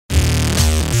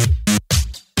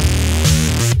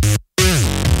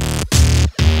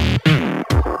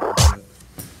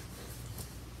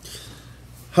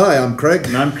Hi, I'm Craig.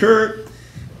 And I'm Kurt.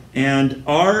 And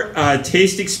our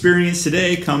taste experience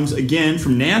today comes again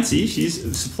from Nancy.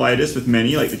 She's supplied us with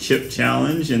many, like the chip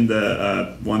challenge and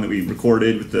the one that we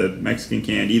recorded with the Mexican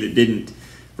candy that didn't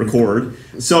record.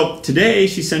 So today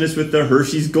she sent us with the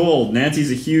Hershey's Gold.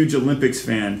 Nancy's a huge Olympics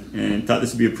fan and thought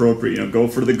this would be appropriate, go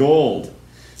for the gold.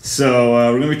 So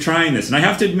we're going to be trying this. And I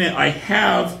have to admit, I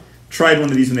have tried one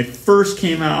of these when they first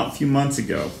came out a few months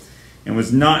ago and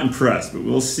was not impressed, but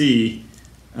we'll see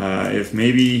if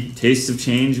maybe tastes have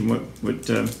changed and what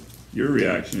your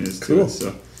reaction is to it.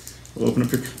 So we'll open up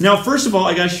here. Now, first of all,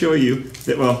 I got to show you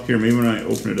that, well, here, maybe when I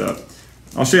open it up,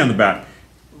 I'll show you on the back.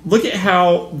 Look at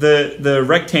how the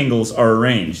rectangles are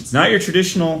arranged. It's not your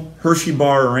traditional Hershey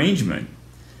bar arrangement.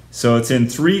 So it's in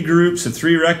 3 groups of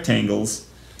 3 rectangles.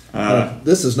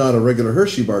 This is not a regular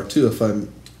Hershey bar, too, if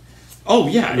I'm... Oh,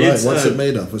 yeah. Right. It's, what's it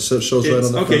made of? It shows right on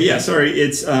the front. Okay, yeah, sorry.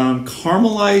 It's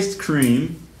caramelized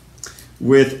cream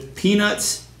with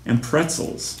peanuts and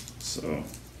pretzels. So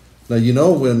now, you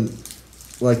know, when,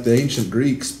 like the ancient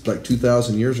Greeks, like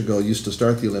 2,000 years ago, used to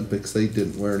start the Olympics, they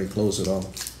didn't wear any clothes at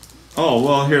all. Oh,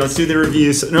 well, here, let's do the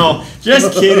reviews. No,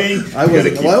 just kidding. I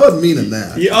wasn't meaning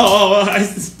that. Yeah, well, I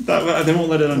thought they won't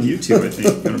let it on YouTube, I think.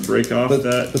 I'm going to break off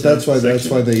that. But that's why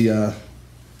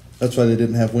they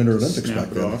didn't have Winter Olympics back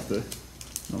then.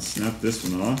 I'll snap this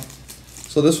one off.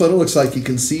 So this one, it looks like you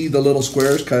can see the little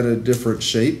squares, kind of different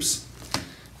shapes.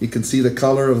 You can see the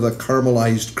color of the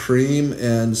caramelized cream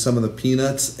and some of the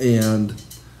peanuts and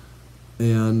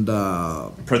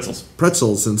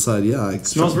pretzels inside. Yeah, it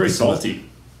smells very salty.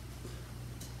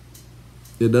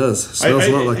 It does. It smells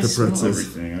a lot like the pretzels.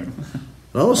 Everything.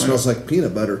 It almost smells like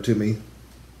peanut butter to me.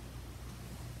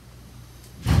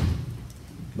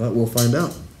 But we'll find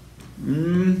out.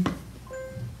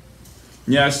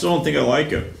 Yeah, I still don't think I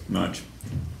like it much.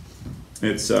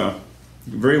 It's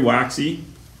very waxy,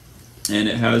 and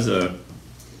it has a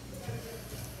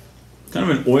kind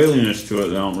of an oiliness to it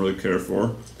that I don't really care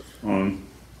for. I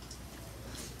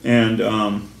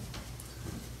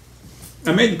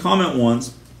made the comment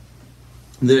once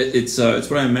that it's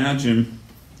what I imagine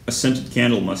a scented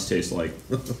candle must taste like.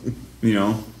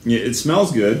 It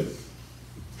smells good,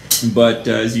 but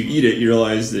as you eat it, you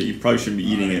realize that you probably shouldn't be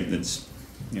eating it.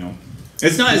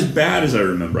 It's not as bad as I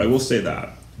remember. I will say that.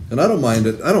 And I don't mind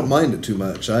it. I don't mind it too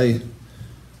much. I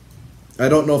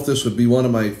don't know if this would be one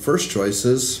of my first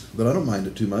choices, but I don't mind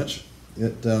it too much.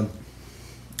 It is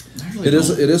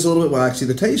a little bit waxy.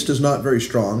 The taste is not very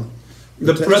strong.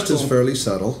 The taste is fairly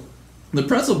subtle. The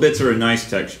pretzel bits are a nice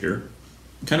texture.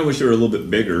 I kind of wish they were a little bit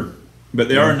bigger, but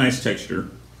they are a nice texture.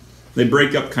 They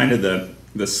break up kind of the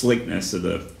slickness of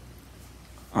the,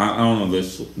 I don't know,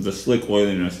 the slick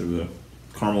oiliness of the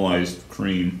caramelized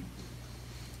cream.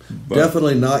 But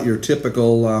definitely not your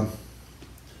typical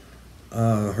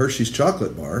Hershey's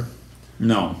chocolate bar.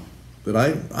 No. But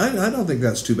I don't think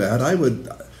that's too bad. I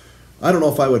don't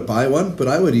know if I would buy one, but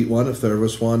I would eat one if there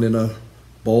was one in a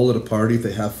bowl at a party if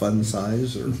they have fun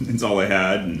size. Or it's all they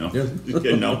had. No. Yeah.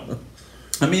 No.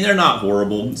 I mean, they're not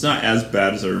horrible. It's not as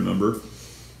bad as I remember.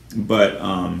 But,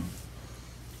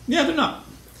 yeah, they're not.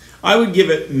 I would give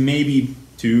it maybe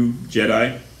 2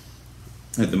 Jedi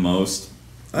at the most.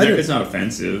 It's not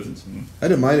offensive. I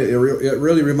didn't mind it. It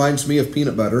really reminds me of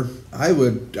peanut butter. I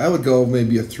would go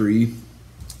maybe a 3.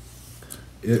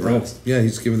 Yeah,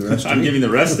 he's giving the rest to me. I'm giving the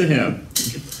rest to him.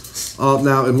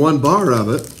 Now, in 1 bar of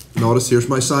it, notice here's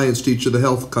my science teacher, the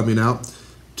health coming out,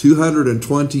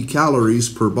 220 calories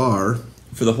per bar.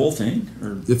 For the whole thing?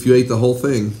 Or? If you ate the whole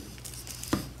thing.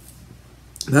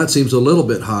 That seems a little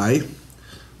bit high.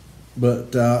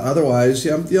 But otherwise,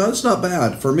 yeah, it's not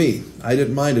bad for me. I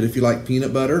didn't mind it. If you like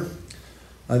peanut butter,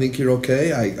 I think you're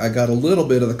okay. I got a little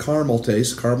bit of the caramel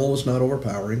taste. Caramel was not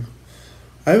overpowering.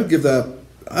 I would give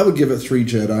it 3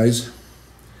 Jedis.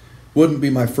 Wouldn't be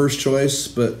my first choice,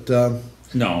 but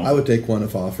no, I would take one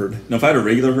if offered. No, if I had a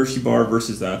regular Hershey bar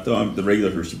versus that, though, I'm the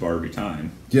regular Hershey bar every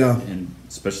time. Yeah, and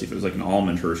especially if it was like an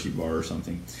almond Hershey bar or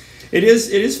something. It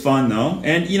is fun though,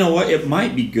 and you know what? It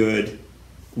might be good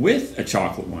with a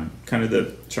chocolate one, kind of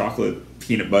the chocolate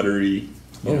peanut buttery.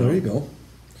 There you go.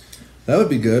 That would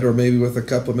be good, or maybe with a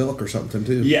cup of milk or something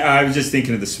too. Yeah, I was just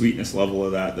thinking of the sweetness level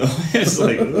of that though. It's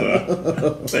like,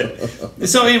 but,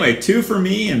 so anyway, 2 for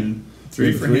me and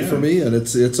 3 for him. 3 for me, and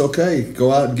it's okay.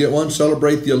 Go out and get one,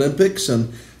 celebrate the Olympics,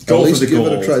 and go at least for the give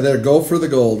gold. it a try. There, go for the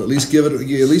gold. At least give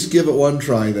it one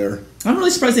try there. I'm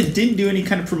really surprised they didn't do any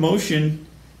kind of promotion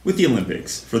with the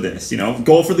Olympics for this.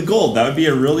 Go for the gold. That would be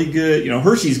a really good,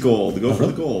 Hershey's Gold. Go for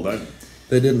the gold.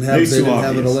 They didn't have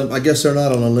an Olympic. I guess they're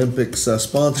not an Olympics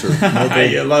sponsor.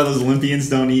 A lot of those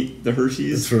Olympians don't eat the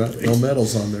Hershey's. That's right. No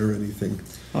medals on there or anything.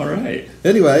 All right.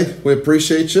 Anyway, we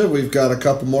appreciate you. We've got a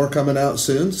couple more coming out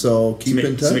soon, so keep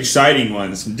in touch. Some exciting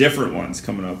ones, some different ones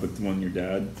coming up with the one your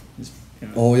dad is. Yeah.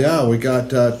 Oh yeah, we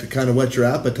got to kind of whet your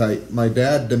appetite. My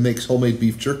dad makes homemade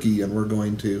beef jerky, and we're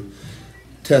going to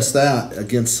test that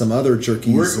against some other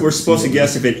jerkies. We're supposed to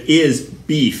guess if it is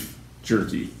beef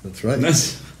jerky. That's right.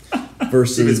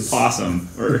 Versus if it's possum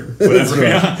or whatever.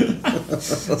 Right.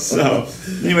 So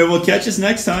anyway, we'll catch us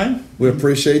next time. We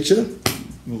appreciate you.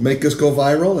 Make us go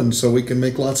viral, and so we can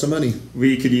make lots of money.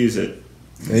 We could use it.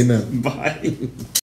 Amen. Bye.